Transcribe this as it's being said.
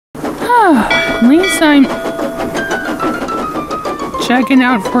At least I'm checking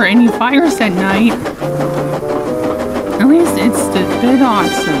out for any fires at night. At least it's a bit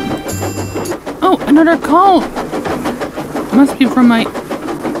awesome. Oh, another call! Must be from my...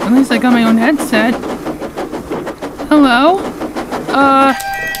 At least I got my own headset. Hello?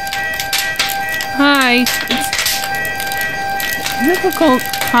 Hi. It's difficult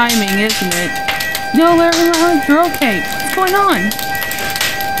timing, isn't it? No, Larry, you're okay. What's going on?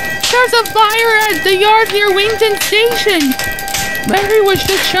 There's a fire at the yard near Wington Station! Larry was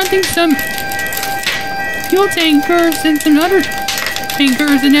just shunting some fuel tankers and some other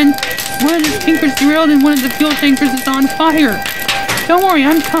tankers, and then one of the tankers derailed and one of the fuel tankers is on fire. Don't worry,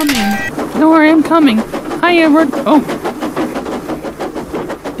 I'm coming. Don't worry, I'm coming. Hi, Edward. Oh.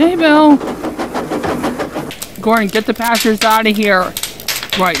 Hey, Belle. Gordon, get the passengers out of here.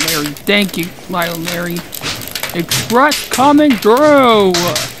 Right, Larry. Thank you, Lila Larry. Express coming through.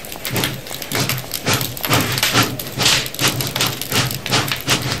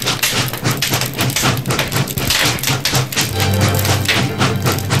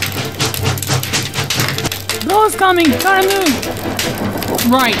 Belle's coming. Gotta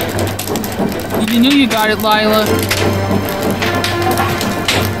move. Right. You knew you got it, Lila.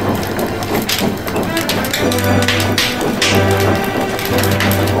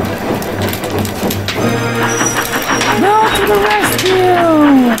 Belle to the rescue!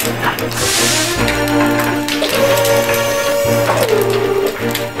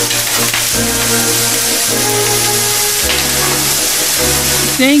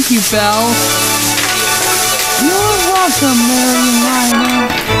 Thank you, Belle. You're welcome, Larry and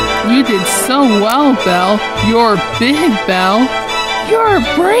Lila. You did so well, Belle. You're big, Belle. You're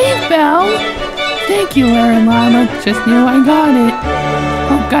brave, Belle. Thank you, Larry and Lila. Just knew I got it.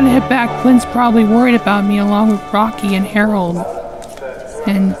 Oh, gotta head back. Clint's probably worried about me along with Rocky and Harold.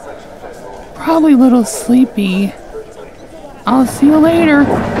 And probably a little sleepy. I'll see you later.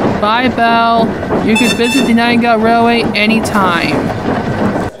 Bye, Belle. You can visit the Nightingale Railway anytime.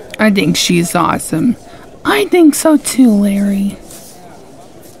 I think she's awesome. I think so too, Larry.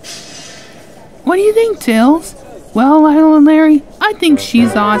 What do you think, Tills? Well, Lila and Larry, I think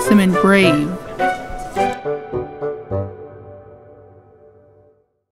she's awesome and brave.